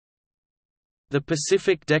The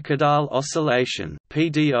Pacific Decadal Oscillation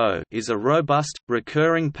 (PDO) is a robust,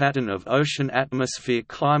 recurring pattern of ocean atmosphere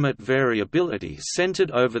climate variability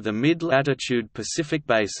centered over the mid-latitude Pacific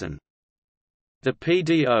Basin. The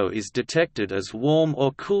PDO is detected as warm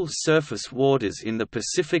or cool surface waters in the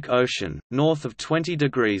Pacific Ocean, north of 20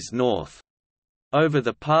 degrees north. Over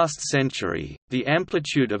the past century, the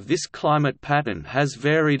amplitude of this climate pattern has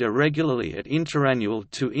varied irregularly at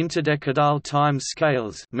interannual to interdecadal time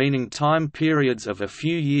scales, meaning time periods of a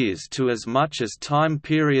few years to as much as time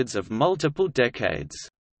periods of multiple decades.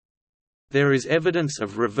 There is evidence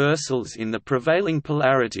of reversals in the prevailing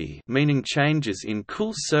polarity, meaning changes in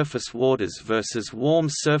cool surface waters versus warm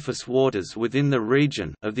surface waters within the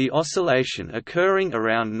region, of the oscillation occurring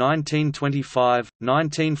around 1925,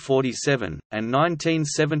 1947, and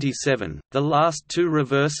 1977. The last two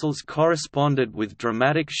reversals corresponded with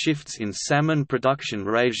dramatic shifts in salmon production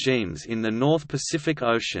regimes in the North Pacific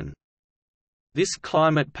Ocean. This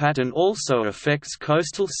climate pattern also affects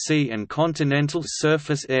coastal sea and continental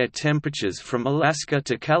surface air temperatures from Alaska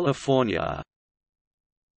to California.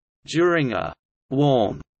 During a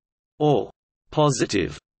warm or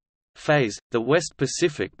positive phase, the West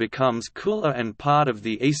Pacific becomes cooler and part of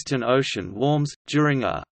the Eastern Ocean warms. During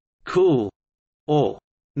a cool or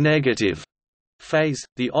negative phase,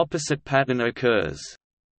 the opposite pattern occurs.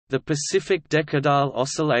 The Pacific Decadal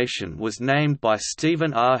Oscillation was named by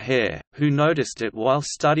Stephen R. Hare, who noticed it while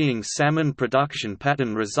studying salmon production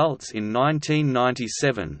pattern results in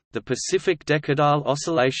 1997. The Pacific Decadal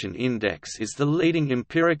Oscillation Index is the leading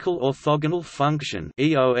empirical orthogonal function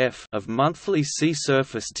 (EOF) of monthly sea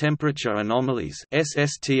surface temperature anomalies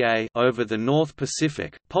 (SSTA) over the North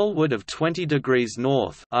Pacific, poleward of 20 degrees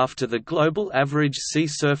north, after the global average sea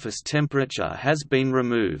surface temperature has been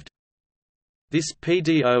removed. This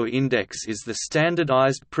PDO index is the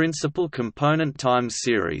standardized principal component time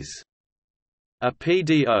series. A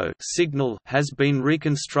PDO signal has been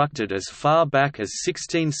reconstructed as far back as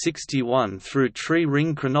 1661 through tree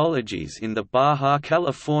ring chronologies in the Baja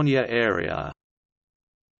California area.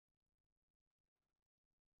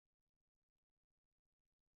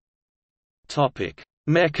 Topic: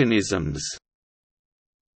 Mechanisms.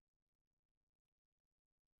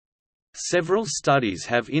 Several studies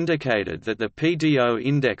have indicated that the PDO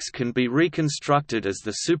index can be reconstructed as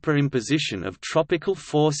the superimposition of tropical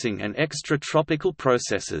forcing and extratropical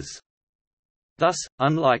processes. Thus,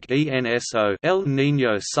 unlike ENSO El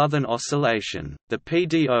Niño Southern Oscillation, the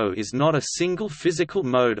PDO is not a single physical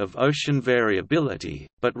mode of ocean variability,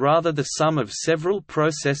 but rather the sum of several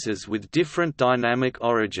processes with different dynamic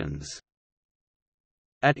origins.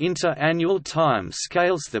 At interannual time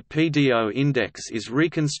scales, the PDO index is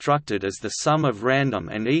reconstructed as the sum of random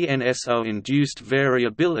and ENSO-induced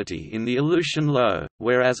variability in the Aleutian Low,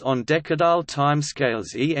 whereas on decadal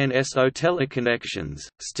timescales ENSO teleconnections,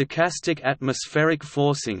 stochastic atmospheric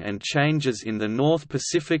forcing and changes in the North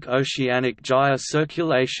Pacific oceanic gyre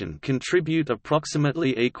circulation contribute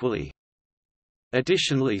approximately equally.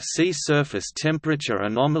 Additionally, sea surface temperature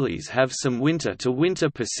anomalies have some winter-to-winter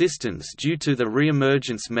persistence due to the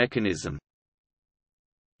reemergence mechanism.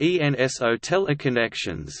 ENSO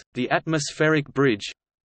teleconnections, the atmospheric bridge.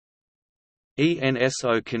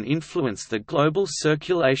 ENSO can influence the global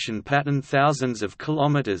circulation pattern thousands of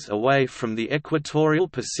kilometers away from the equatorial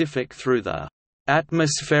Pacific through the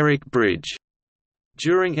atmospheric bridge.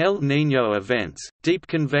 During El Niño events, deep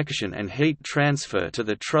convection and heat transfer to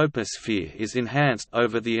the troposphere is enhanced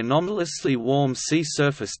over the anomalously warm sea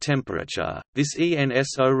surface temperature. This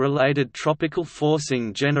ENSO-related tropical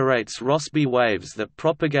forcing generates Rossby waves that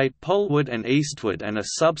propagate poleward and eastward and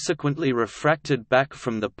are subsequently refracted back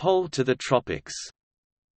from the pole to the tropics.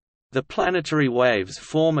 The planetary waves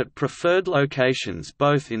form at preferred locations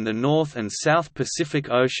both in the North and South Pacific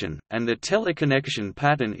Ocean, and the teleconnection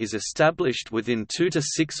pattern is established within 2 to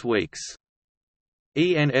 6 weeks.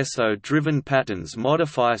 ENSO-driven patterns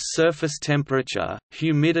modify surface temperature,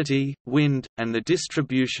 humidity, wind, and the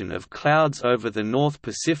distribution of clouds over the North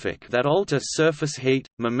Pacific that alter surface heat,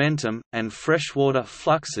 momentum, and freshwater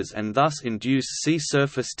fluxes and thus induce sea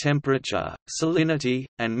surface temperature, salinity,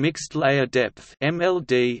 and mixed layer depth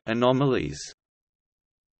 (MLD) anomalies.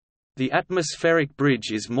 The atmospheric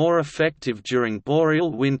bridge is more effective during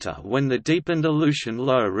boreal winter when the deepened Aleutian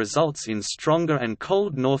Low results in stronger and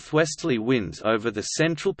cold northwesterly winds over the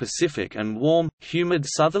central Pacific and warm, humid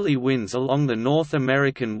southerly winds along the North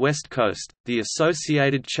American west coast. The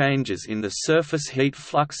associated changes in the surface heat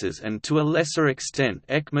fluxes and to a lesser extent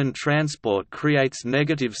Ekman transport creates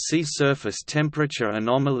negative sea surface temperature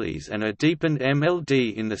anomalies and a deepened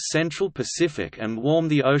MLD in the central Pacific and warm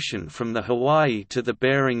the ocean from the Hawaii to the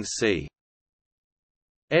Bering Sea.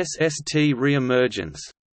 SST reemergence.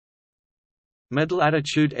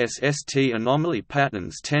 Mid-latitude SST anomaly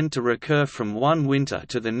patterns tend to recur from one winter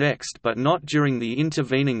to the next but not during the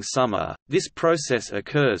intervening summer. This process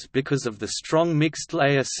occurs because of the strong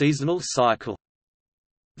mixed-layer seasonal cycle.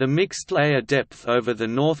 The mixed-layer depth over the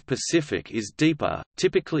North Pacific is deeper,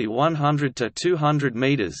 typically 100 to 200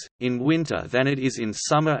 meters, in winter than it is in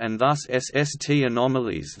summer, and thus SST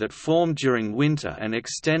anomalies that form during winter and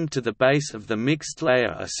extend to the base of the mixed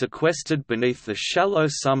layer are sequestered beneath the shallow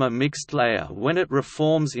summer mixed layer when it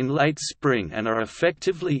reforms in late spring and are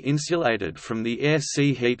effectively insulated from the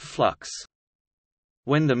air-sea heat flux.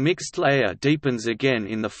 When the mixed layer deepens again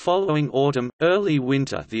in the following autumn, early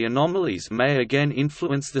winter, the anomalies may again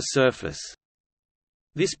influence the surface.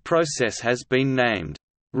 This process has been named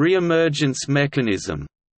reemergence mechanism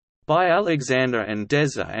by Alexander and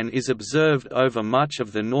Deza and is observed over much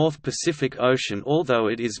of the North Pacific Ocean, although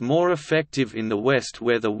it is more effective in the west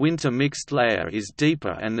where the winter mixed layer is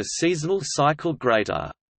deeper and the seasonal cycle greater.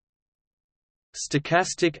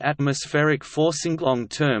 Stochastic atmospheric forcing.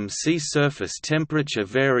 Long-term sea surface temperature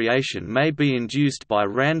variation may be induced by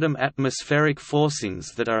random atmospheric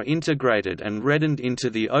forcings that are integrated and reddened into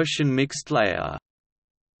the ocean mixed layer.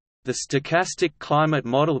 The stochastic climate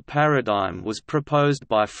model paradigm was proposed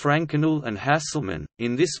by Frankenhall and Hasselmann.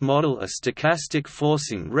 In this model, a stochastic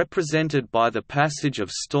forcing represented by the passage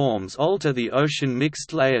of storms alter the ocean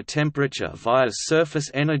mixed layer temperature via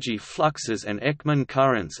surface energy fluxes and Ekman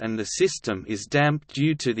currents, and the system is damped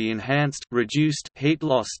due to the enhanced reduced heat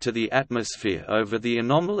loss to the atmosphere over the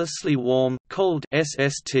anomalously warm cold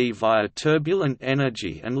SST via turbulent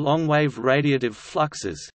energy and long-wave radiative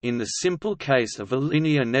fluxes. In the simple case of a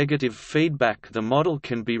linear negative feedback, the model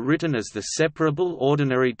can be written as the separable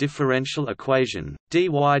ordinary differential equation dy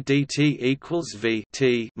dt equals v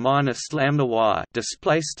t minus lambda y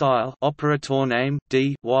display style operator name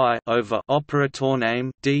d y over operator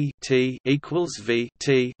name d t equals v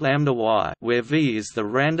t lambda y, where v is the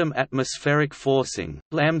random atmospheric forcing,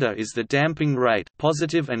 lambda is the damping rate,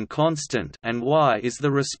 positive and constant, and y is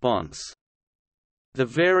the response. The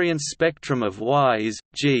variance spectrum of Y is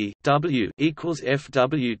G W equals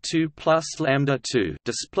FW2 plus lambda 2.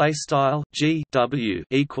 Display style G W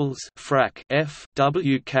equals frac F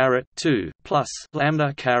W caret 2 plus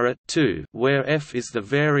lambda caret 2, where F is the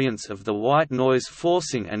variance of the white noise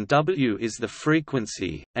forcing and W is the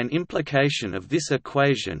frequency. An implication of this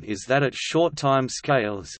equation is that at short time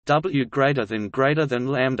scales W greater than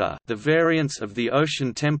lambda, the variance of the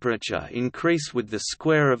ocean temperature increase with the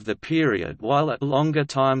square of the period, while at longer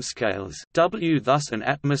timescales W, thus an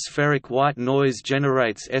atmospheric white noise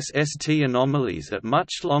generates SST anomalies at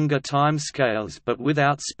much longer timescales but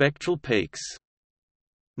without spectral peaks.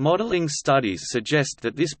 Modeling studies suggest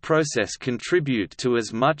that this process contributes to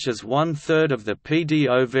as much as one-third of the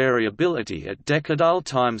PDO variability at decadal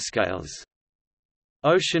timescales.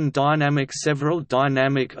 Ocean dynamic. Several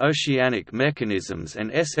dynamic oceanic mechanisms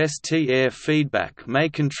and SST air feedback may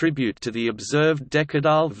contribute to the observed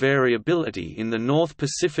decadal variability in the North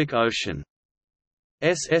Pacific Ocean.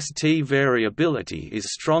 SST variability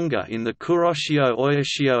is stronger in the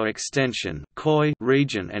Kuroshio-Oyashio extension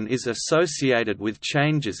region and is associated with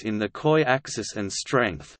changes in the Koi axis and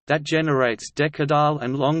strength, that generates decadal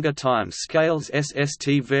and longer time scales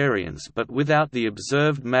SST variance but without the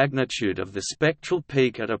observed magnitude of the spectral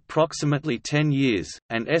peak at approximately 10 years,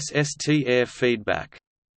 and SST air feedback.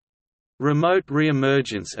 Remote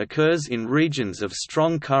reemergence occurs in regions of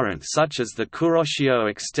strong current such as the Kuroshio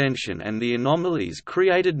extension, and the anomalies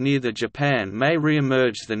created near the Japan may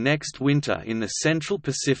reemerge the next winter in the Central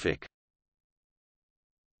Pacific.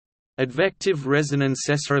 Advective resonance.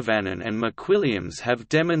 Esravanan and McWilliams have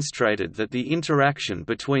demonstrated that the interaction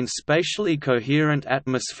between spatially coherent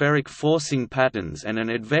atmospheric forcing patterns and an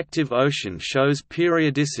advective ocean shows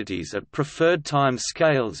periodicities at preferred time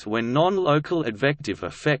scales when non-local advective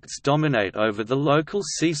effects dominate over the local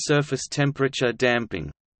sea surface temperature damping.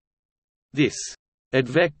 This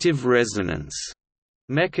advective resonance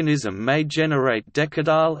mechanism may generate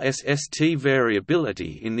decadal SST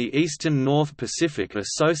variability in the eastern North Pacific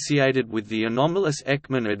associated with the anomalous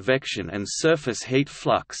Ekman advection and surface heat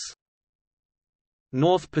flux.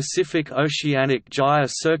 North Pacific oceanic gyre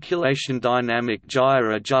circulation. Dynamic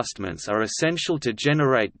gyre adjustments are essential to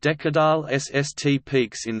generate decadal SST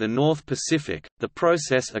peaks in the North Pacific. The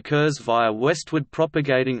process occurs via westward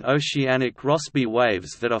propagating oceanic Rossby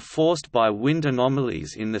waves that are forced by wind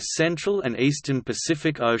anomalies in the central and eastern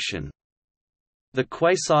Pacific Ocean. The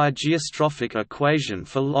quasi-geostrophic equation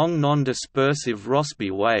for long non-dispersive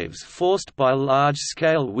Rossby waves forced by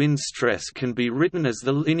large-scale wind stress can be written as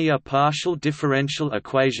the linear partial differential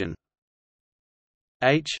equation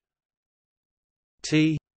H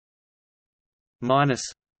T minus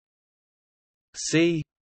C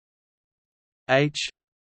H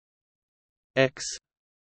X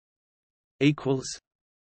equals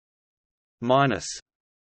minus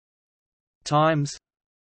times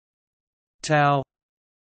tau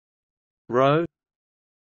rho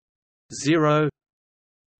 0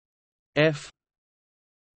 F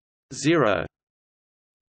 0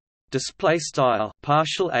 display style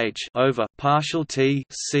partial h over partial t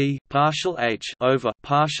c partial h over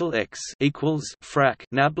partial x equals frac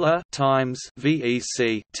nabla times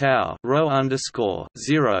vec tau rho underscore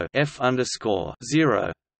 0 f underscore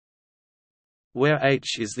 0, where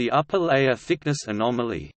h is the upper layer thickness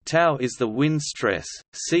anomaly, tau is the wind stress,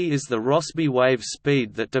 c is the Rossby wave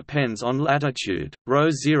speed that depends on latitude, rho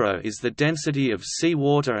 0 is the density of sea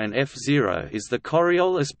water, and f0 is the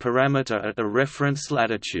Coriolis parameter at a reference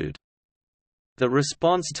latitude. The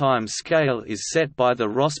response time scale is set by the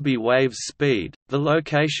Rossby wave speed, the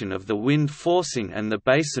location of the wind forcing, and the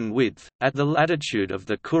basin width. At the latitude of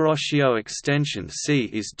the Kuroshio extension, c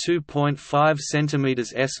is 2.5 cm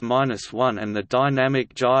s-1, and the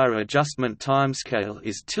dynamic gyre adjustment timescale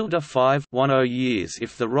is ~5 years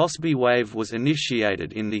if the Rossby wave was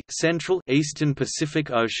initiated in the central eastern Pacific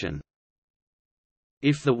Ocean.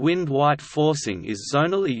 If the wind-white forcing is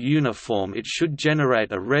zonally uniform, it should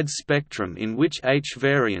generate a red spectrum in which H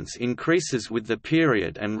variance increases with the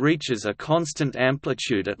period and reaches a constant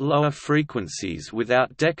amplitude at lower frequencies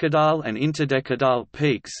without decadal and interdecadal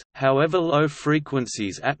peaks. However, low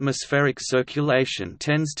frequencies atmospheric circulation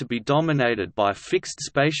tends to be dominated by fixed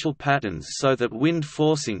spatial patterns so that wind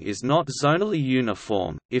forcing is not zonally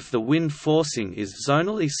uniform. If the wind forcing is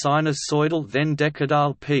zonally sinusoidal, then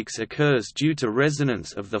decadal peaks occurs due to resonance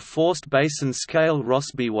of the forced basin scale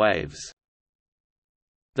Rossby waves.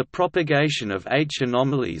 The propagation of H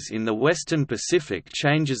anomalies in the western Pacific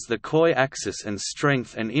changes the Koi axis and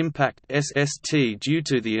strength and impact SST due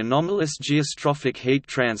to the anomalous geostrophic heat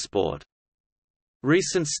transport.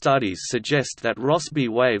 Recent studies suggest that Rossby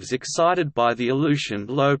waves excited by the Aleutian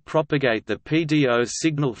low propagate the PDO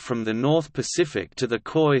signal from the North Pacific to the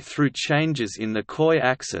Koi through changes in the Koi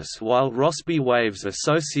axis, while Rossby waves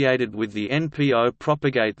associated with the NPO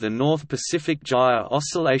propagate the North Pacific gyre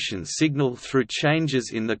oscillation signal through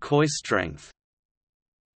changes in the Koi strength.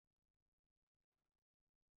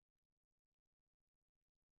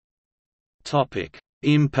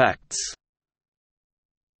 Impacts.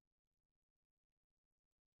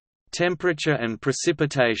 Temperature and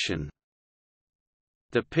precipitation.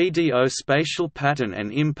 The PDO spatial pattern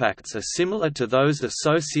and impacts are similar to those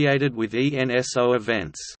associated with ENSO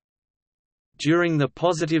events. During the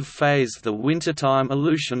positive phase, the wintertime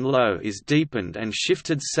Aleutian low is deepened and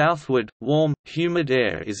shifted southward, warm, humid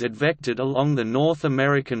air is advected along the North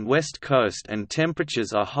American west coast, and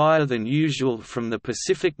temperatures are higher than usual from the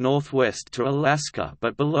Pacific Northwest to Alaska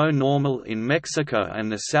but below normal in Mexico and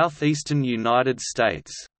the southeastern United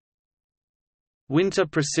States. Winter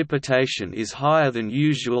precipitation is higher than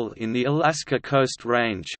usual in the Alaska Coast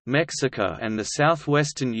Range, Mexico and the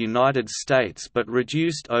southwestern United States but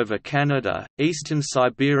reduced over Canada, eastern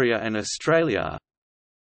Siberia and Australia.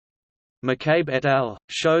 McCabe et al.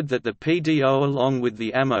 Showed that the PDO along with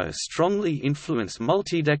the AMO strongly influence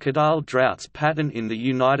multidecadal droughts pattern in the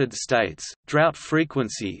United States. Drought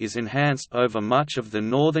frequency is enhanced over much of the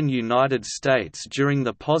northern United States during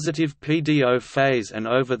the positive PDO phase and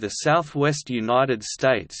over the southwest United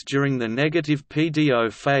States during the negative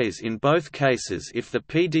PDO phase, in both cases if the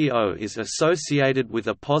PDO is associated with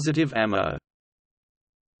a positive AMO.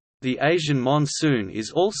 The Asian monsoon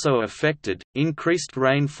is also affected. Increased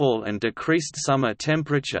rainfall and decreased summer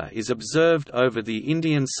temperature is observed over the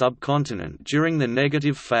Indian subcontinent during the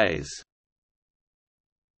negative phase.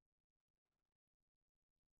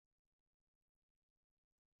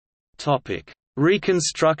 Topic: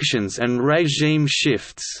 Reconstructions and regime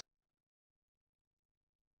shifts.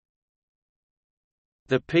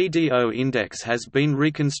 The PDO index has been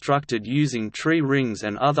reconstructed using tree rings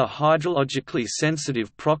and other hydrologically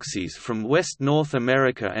sensitive proxies from West North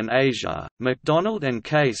America and Asia. McDonald and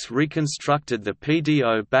Case reconstructed the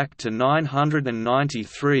PDO back to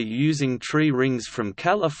 993 using tree rings from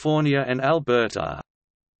California and Alberta.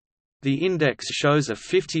 The index shows a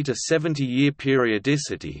 50 to 70-year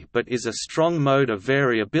periodicity but is a strong mode of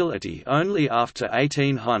variability only after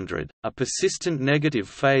 1800, a persistent negative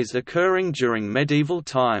phase occurring during medieval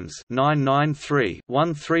times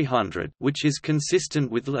 993–1300, which is consistent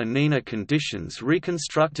with La Nina conditions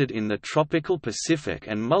reconstructed in the tropical Pacific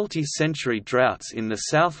and multi-century droughts in the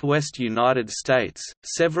southwest United States.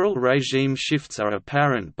 Several regime shifts are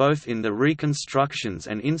apparent both in the reconstructions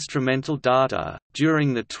and instrumental data.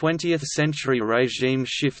 During the 20th century, regime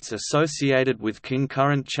shifts associated with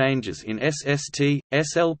concurrent changes in SST,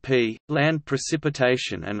 SLP, land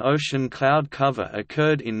precipitation and ocean cloud cover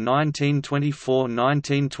occurred in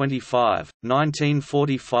 1924–1925,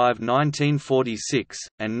 1945–1946,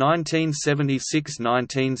 and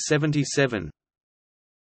 1976–1977.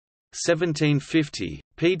 1750,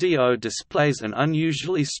 PDO displays an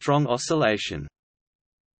unusually strong oscillation.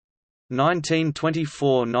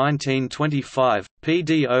 1924–1925,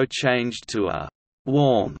 PDO changed to a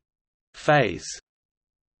 «warm» phase.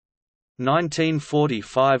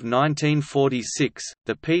 1945–1946,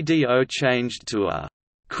 the PDO changed to a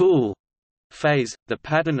 «cool» phase. The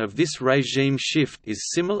pattern of this regime shift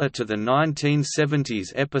is similar to the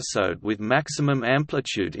 1970s episode with maximum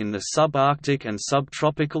amplitude in the subarctic and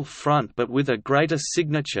subtropical front but with a greater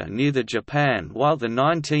signature near the Japan, while the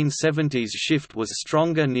 1970s shift was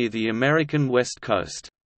stronger near the American West Coast.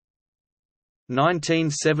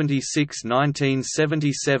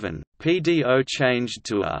 1976–1977, PDO changed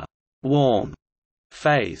to a «warm»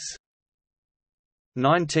 phase.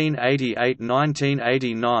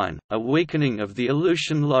 1988–1989, a weakening of the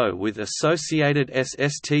Aleutian low with associated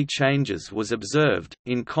SST changes was observed.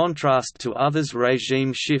 In contrast to others'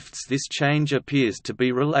 regime shifts, this change appears to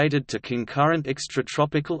be related to concurrent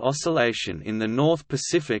extratropical oscillation in the North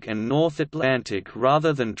Pacific and North Atlantic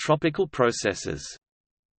rather than tropical processes.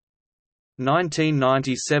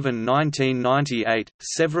 1997–1998,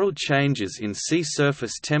 several changes in sea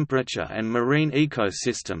surface temperature and marine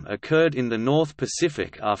ecosystem occurred in the North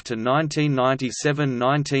Pacific after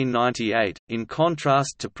 1997–1998, in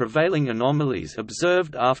contrast to prevailing anomalies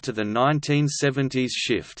observed after the 1970s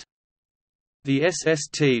shift. The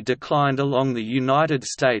SST declined along the United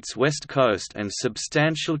States West Coast and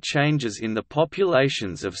substantial changes in the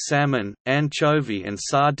populations of salmon, anchovy and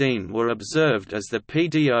sardine were observed as the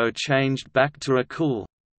PDO changed back to a cool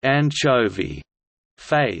anchovy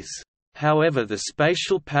phase. However, the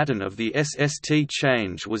spatial pattern of the SST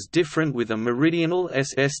change was different, with a meridional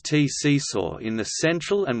SST seesaw in the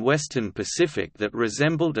central and western Pacific that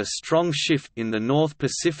resembled a strong shift in the North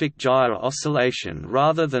Pacific gyre oscillation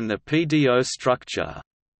rather than the PDO structure.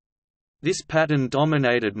 This pattern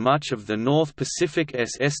dominated much of the North Pacific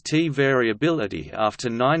SST variability after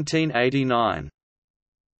 1989.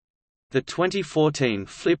 The 2014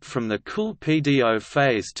 flip from the cool PDO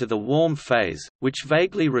phase to the warm phase, which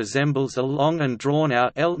vaguely resembles a long and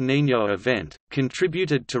drawn-out El Niño event,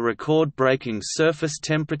 contributed to record-breaking surface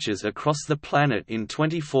temperatures across the planet in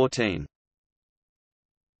 2014.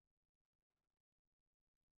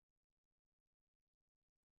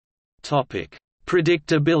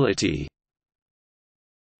 Predictability.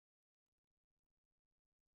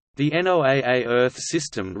 The NOAA Earth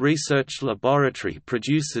System Research Laboratory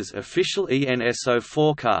produces official ENSO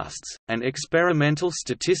forecasts, and experimental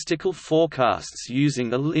statistical forecasts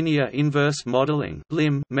using a linear inverse modeling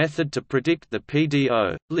method to predict the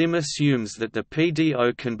PDO. LIM assumes that the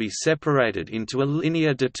PDO can be separated into a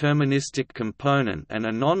linear deterministic component and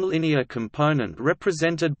a nonlinear component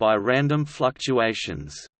represented by random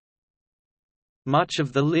fluctuations. Much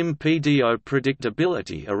of the LIM PDO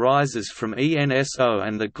predictability arises from ENSO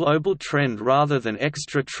and the global trend rather than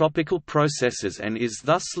extratropical processes, and is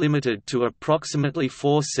thus limited to approximately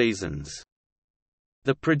 4 seasons.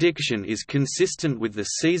 The prediction is consistent with the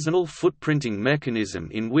seasonal footprinting mechanism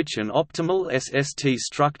in which an optimal SST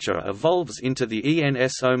structure evolves into the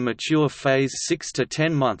ENSO mature phase 6 to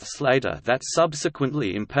 10 months later that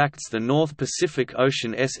subsequently impacts the North Pacific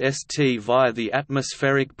Ocean SST via the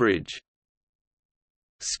atmospheric bridge.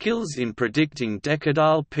 Skills in predicting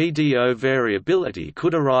decadal PDO variability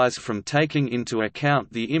could arise from taking into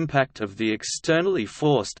account the impact of the externally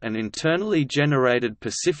forced and internally generated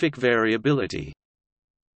Pacific variability.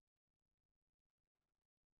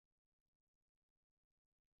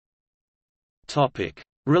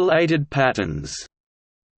 Related patterns.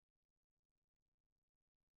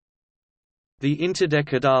 The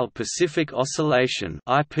interdecadal Pacific Oscillation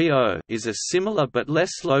 (IPO) is a similar but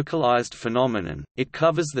less localized phenomenon. It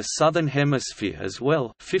covers the southern hemisphere as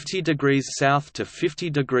well, 50 degrees south to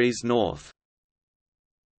 50 degrees north.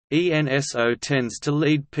 ENSO tends to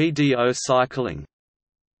lead PDO cycling.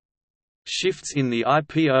 Shifts in the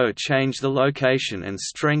IPO change the location and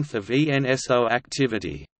strength of ENSO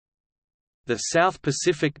activity. The South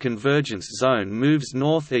Pacific Convergence Zone moves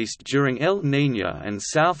northeast during El Niño and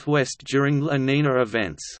southwest during La Niña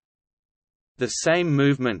events. The same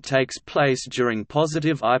movement takes place during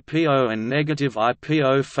positive IPO and negative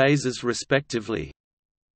IPO phases respectively.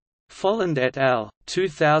 Folland et al.,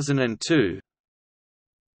 2002.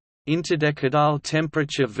 Interdecadal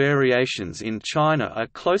temperature variations in China are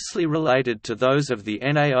closely related to those of the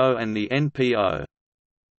NAO and the NPO.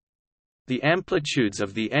 The amplitudes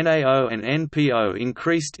of the NAO and NPO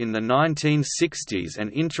increased in the 1960s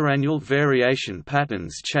and interannual variation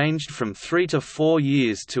patterns changed from 3 to 4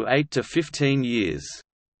 years to 8 to 15 years.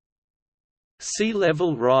 Sea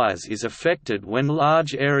level rise is affected when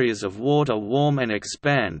large areas of water warm and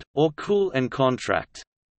expand, or cool and contract.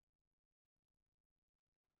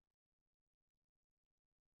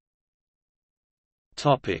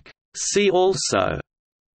 See also: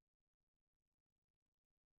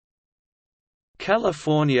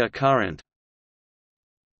 California current,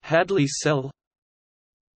 Hadley cell,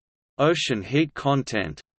 ocean heat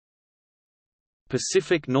content,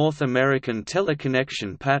 Pacific North American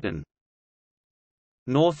teleconnection pattern,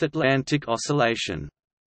 North Atlantic oscillation,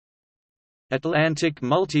 Atlantic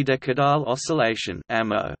multidecadal oscillation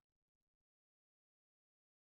 (AMO).